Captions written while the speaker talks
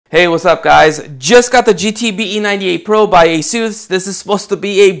Hey, what's up guys? Just got the GT-BE98 Pro by ASUS. This is supposed to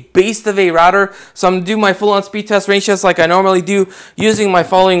be a beast of a router, so I'm going to do my full-on speed test range test like I normally do using my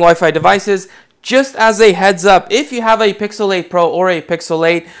following Wi-Fi devices. Just as a heads up, if you have a Pixel 8 Pro or a Pixel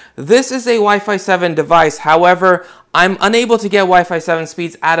 8, this is a Wi-Fi 7 device. However, I'm unable to get Wi-Fi 7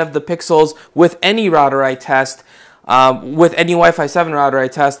 speeds out of the Pixels with any router I test, with any Wi-Fi 7 router I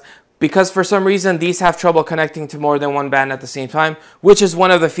test, because for some reason these have trouble connecting to more than one band at the same time, which is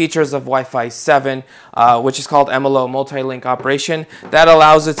one of the features of Wi-Fi 7, which is called MLO, multi-link operation, that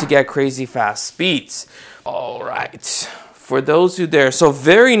allows it to get crazy fast speeds. All right, for those who dare, so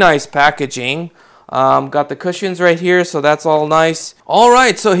very nice packaging. Got the cushions right here, so that's all nice. All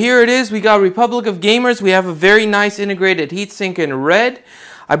right, so here it is. We got Republic of Gamers. We have a very nice integrated heatsink in red.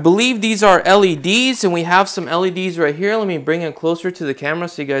 I believe these are LEDs, and we have some LEDs right here. Let me bring it closer to the camera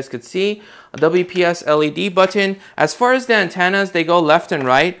so you guys could see. A WPS LED button. As far as the antennas, they go left and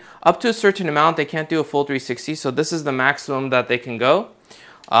right. Up to a certain amount, they can't do a full 360, so this is the maximum that they can go.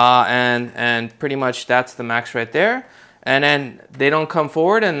 And pretty much that's the max right there. And then they don't come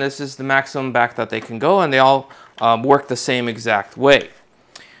forward, and this is the maximum back that they can go, and they all work the same exact way.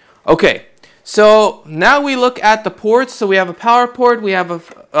 Okay. So now we look at the ports. So we have a power port, we have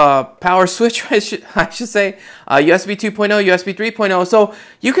a power switch, I should say, USB 2.0, USB 3.0. So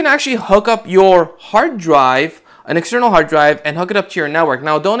you can actually hook up your hard drive, an external hard drive, and hook it up to your network.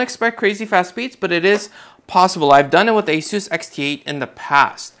 Now don't expect crazy fast speeds, but it is possible. I've done it with the ASUS XT8 in the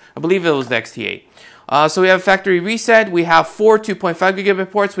past. I believe it was the XT8. So we have factory reset. We have 4 2.5 gigabit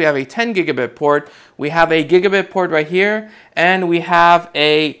ports. We have a 10 gigabit port. We have a gigabit port right here, and we have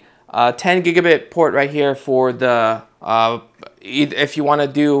a 10 gigabit port right here for the if you want to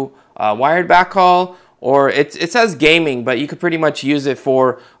do wired backhaul, or it says gaming, but you could pretty much use it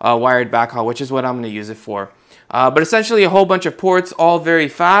for wired backhaul, which is what I'm going to use it for. But essentially a whole bunch of ports, all very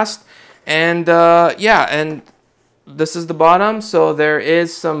fast, and yeah, and this is the bottom. So there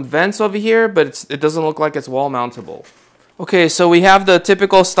is some vents over here, but it doesn't look like it's wall mountable. Okay, so we have the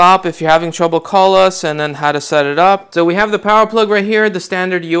typical stop. If you're having trouble, call us, and then how to set it up. So we have the power plug right here, the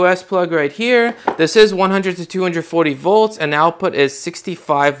standard US plug right here. This is 100 to 240 volts, and the output is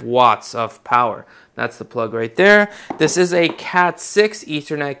 65 watts of power. That's the plug right there. This is a Cat6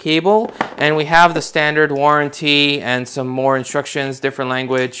 Ethernet cable, and we have the standard warranty and some more instructions, different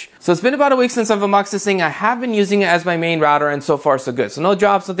language. So it's been about a week since I've unboxed this thing. I have been using it as my main router, and so far so good. So no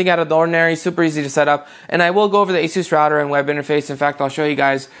drops, nothing out of the ordinary, super easy to set up. And I will go over the ASUS router and web interface. In fact, I'll show you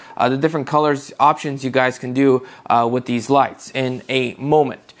guys the different colors options you guys can do with these lights in a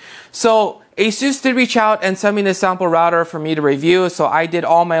moment. So ASUS did reach out and send me this sample router for me to review, so I did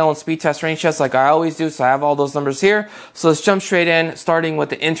all my own speed test range tests like I always do, so I have all those numbers here. So let's jump straight in, starting with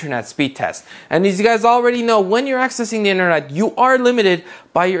the internet speed test. And as you guys already know, when you're accessing the internet, you are limited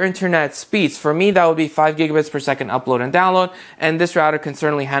by your internet speeds. For me, that would be 5 gigabits per second upload and download, and this router can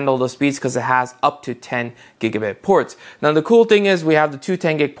certainly handle those speeds because it has up to 10 gigabit ports. Now the cool thing is we have the two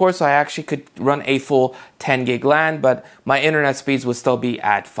 10 gig ports, so I actually could run a full 10 gig LAN, but my internet speeds would still be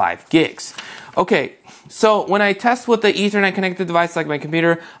at 5 gigs. Okay, so when I test with the Ethernet connected device like my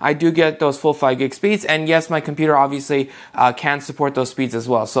computer, I do get those full 5 gig speeds, and yes, my computer obviously can support those speeds as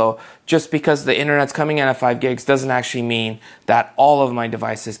well. So just because the internet's coming in at 5 gigs doesn't actually mean that all of my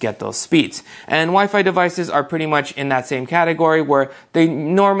devices get those speeds. And Wi-Fi devices are pretty much in that same category where they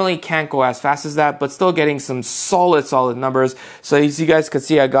normally can't go as fast as that, but still getting some solid numbers. So as you guys can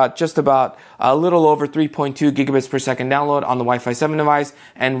see, I got just about a little over 3.2 gigabits per second download on the Wi-Fi 7 device,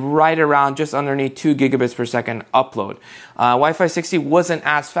 and right around just underneath 2 gigabits per second upload. Wi-Fi 6E wasn't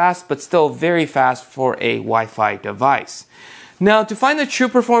as fast, but still very fast for a Wi-Fi device. Now, to find the true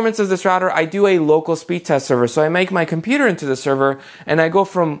performance of this router, I do a local speed test server. So I make my computer into the server, and I go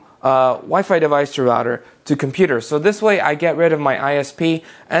from Wi-Fi device to router to computer. So this way I get rid of my ISP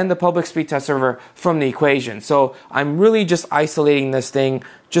and the public speed test server from the equation. So I'm really just isolating this thing,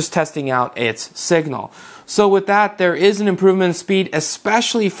 just testing out its signal. So with that, there is an improvement in speed,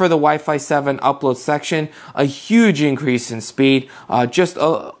 especially for the Wi-Fi 7 upload section, a huge increase in speed, just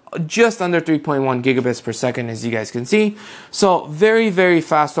under 3.1 gigabits per second, as you guys can see. So very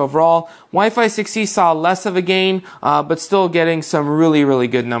fast overall. Wi-Fi 6E saw less of a gain, but still getting some really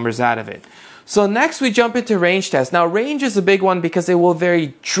good numbers out of it. So next we jump into range test. Now range is a big one because it will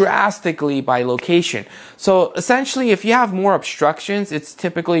vary drastically by location. So essentially if you have more obstructions, it's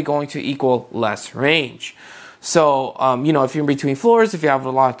typically going to equal less range. So, you know, if you're in between floors, if you have a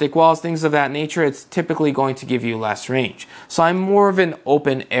lot of thick walls, things of that nature, it's typically going to give you less range. So I'm more of an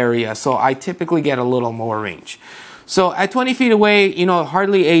open area, so I typically get a little more range. So at 20 feet away, you know,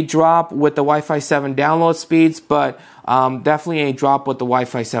 hardly a drop with the Wi-Fi 7 download speeds, but Definitely a drop with the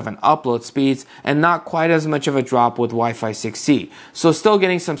Wi-Fi 7 upload speeds, and not quite as much of a drop with Wi-Fi 6E. So still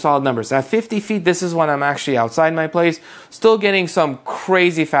getting some solid numbers. At 50 feet, this is when I'm actually outside my place, still getting some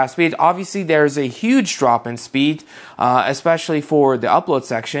crazy fast speed. Obviously, there's a huge drop in speed, especially for the upload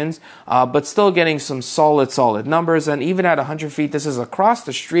sections, but still getting some solid numbers. And even at 100 feet, this is across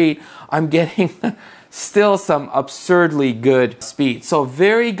the street, I'm getting still some absurdly good speed. So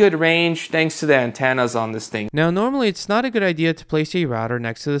very good range thanks to the antennas on this thing. Now normally it's not a good idea to place a router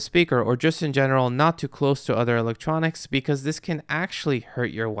next to the speaker, or just in general not too close to other electronics, because this can actually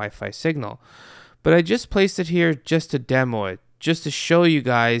hurt your Wi-Fi signal. But I just placed it here just to demo it, just to show you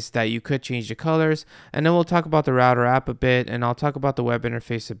guys that you could change the colors, and then we'll talk about the router app a bit, and I'll talk about the web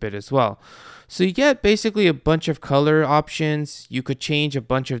interface a bit as well. So you get basically a bunch of color options. You could change a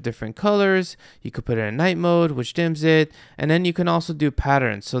bunch of different colors. You could put it in night mode, which dims it, and then you can also do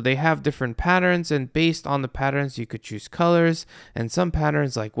patterns. So they have different patterns, and based on the patterns you could choose colors, and some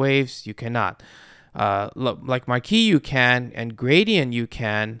patterns like waves you cannot. Like marquee you can, and gradient you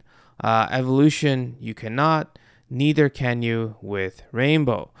can, evolution you cannot. Neither can you with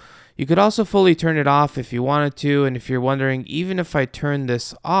rainbow. You could also fully turn it off if you wanted to, and if you're wondering, even if I turn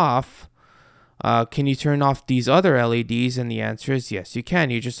this off, can you turn off these other LEDs? And the answer is yes, you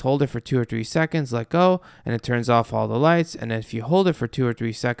can. You just hold it for 2 or 3 seconds, let go, and it turns off all the lights. And if you hold it for 2 or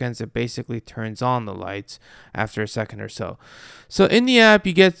 3 seconds, it basically turns on the lights after a second or so. So in the app,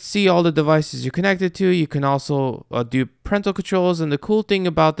 you get to see all the devices you're connected to. You can also do parental controls. And the cool thing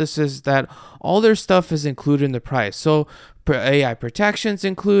about this is that all their stuff is included in the price. So AI protections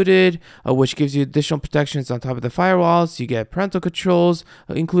included, which gives you additional protections on top of the firewalls. You get parental controls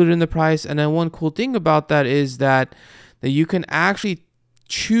included in the price. And then one cool thing about that is that you can actually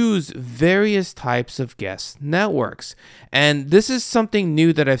choose various types of guest networks. And this is something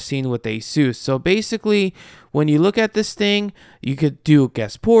new that I've seen with ASUS. So basically, when you look at this thing, you could do a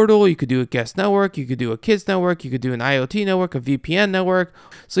guest portal, you could do a guest network, you could do a kids network, you could do an IoT network, a VPN network.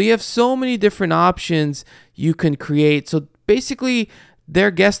 So you have so many different options you can create. So basically,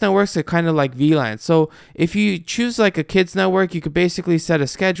 their guest networks are kind of like VLAN. So if you choose like a kids network, you could basically set a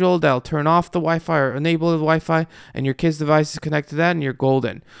schedule that'll turn off the Wi-Fi or enable the Wi-Fi, and your kids' device is connected to that, and you're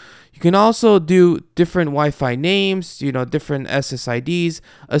golden. You can also do different Wi-Fi names, different SSIDs.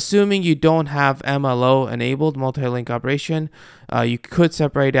 Assuming you don't have MLO enabled, multi-link operation, you could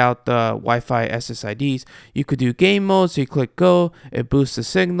separate out the Wi-Fi SSIDs. You could do game mode, so you click go, it boosts the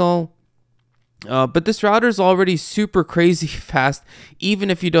signal. But this router is already super crazy fast,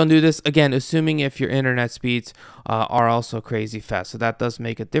 even if you don't do this, again, assuming if your internet speeds are also crazy fast. So that does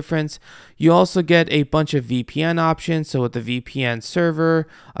make a difference. You also get a bunch of VPN options. So with the VPN server,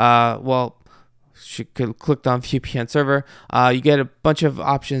 she clicked on VPN server, you get a bunch of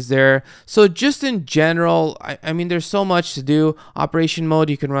options there. So just in general, I mean, there's so much to do. Operation mode,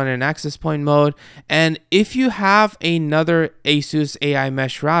 you can run in access point mode. And if you have another ASUS AI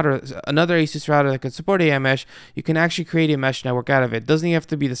mesh router, another ASUS router that can support AI mesh, you can actually create a mesh network out of it. It doesn't have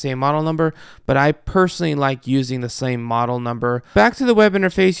to be the same model number, but I personally like using the same model number. Back to the web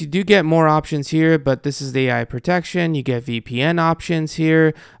interface, you do get more options here, but this is the AI protection. You get VPN options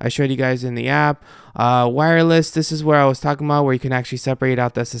here. I showed you guys in the app. Wireless, this is where I was talking about, where you can actually separate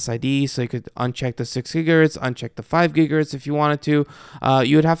out the SSID, so you could uncheck the 6 gigahertz, uncheck the 5 gigahertz if you wanted to.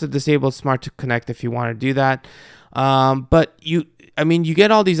 You would have to disable Smart to Connect if you want to do that. But you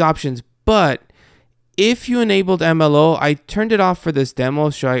get all these options, but if you enabled MLO, I turned it off for this demo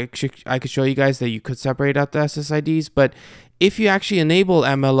so I could show you guys that you could separate out the SSIDs, but if you actually enable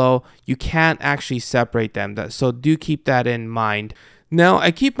MLO, you can't actually separate them, so do keep that in mind. Now,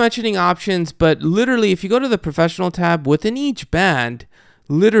 I keep mentioning options, but literally, if you go to the professional tab, within each band,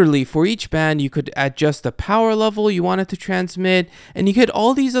 literally for each band, you could adjust the power level you wanted to transmit, and you get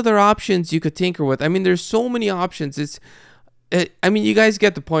all these other options you could tinker with. I mean, there's so many options. You guys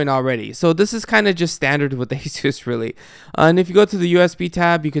get the point already. So this is kind of just standard with ASUS, really. And if you go to the USB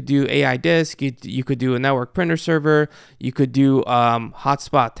tab, you could do AI disk, you could do a network printer server, you could do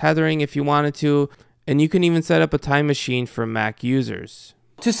hotspot tethering if you wanted to, and you can even set up a time machine for Mac users.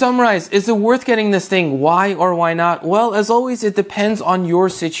 To summarize, is it worth getting this thing? Why or why not? Well, as always, it depends on your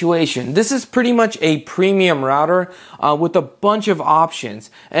situation. This is pretty much a premium router with a bunch of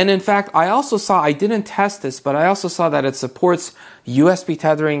options. And in fact, I didn't test this, but I also saw that it supports USB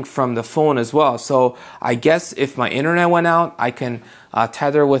tethering from the phone as well. So I guess if my internet went out, I can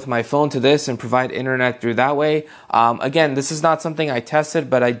tether with my phone to this and provide internet through that way. Again, this is not something I tested,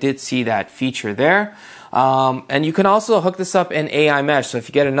 but I did see that feature there. And you can also hook this up in AI mesh. So if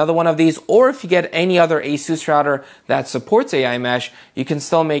you get another one of these, or if you get any other ASUS router that supports AI mesh, you can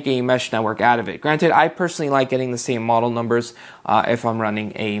still make a mesh network out of it. Granted, I personally like getting the same model numbers if I'm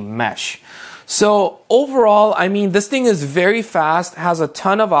running a mesh. So overall, I mean, this thing is very fast, has a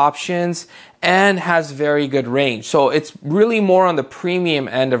ton of options, and has very good range. So it's really more on the premium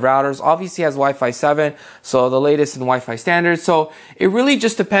end of routers. Obviously has Wi-Fi 7, so the latest in Wi-Fi standards. So it really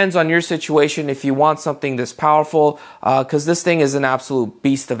just depends on your situation if you want something this powerful, because this thing is an absolute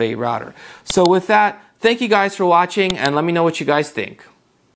beast of a router. So with that, thank you guys for watching, and let me know what you guys think.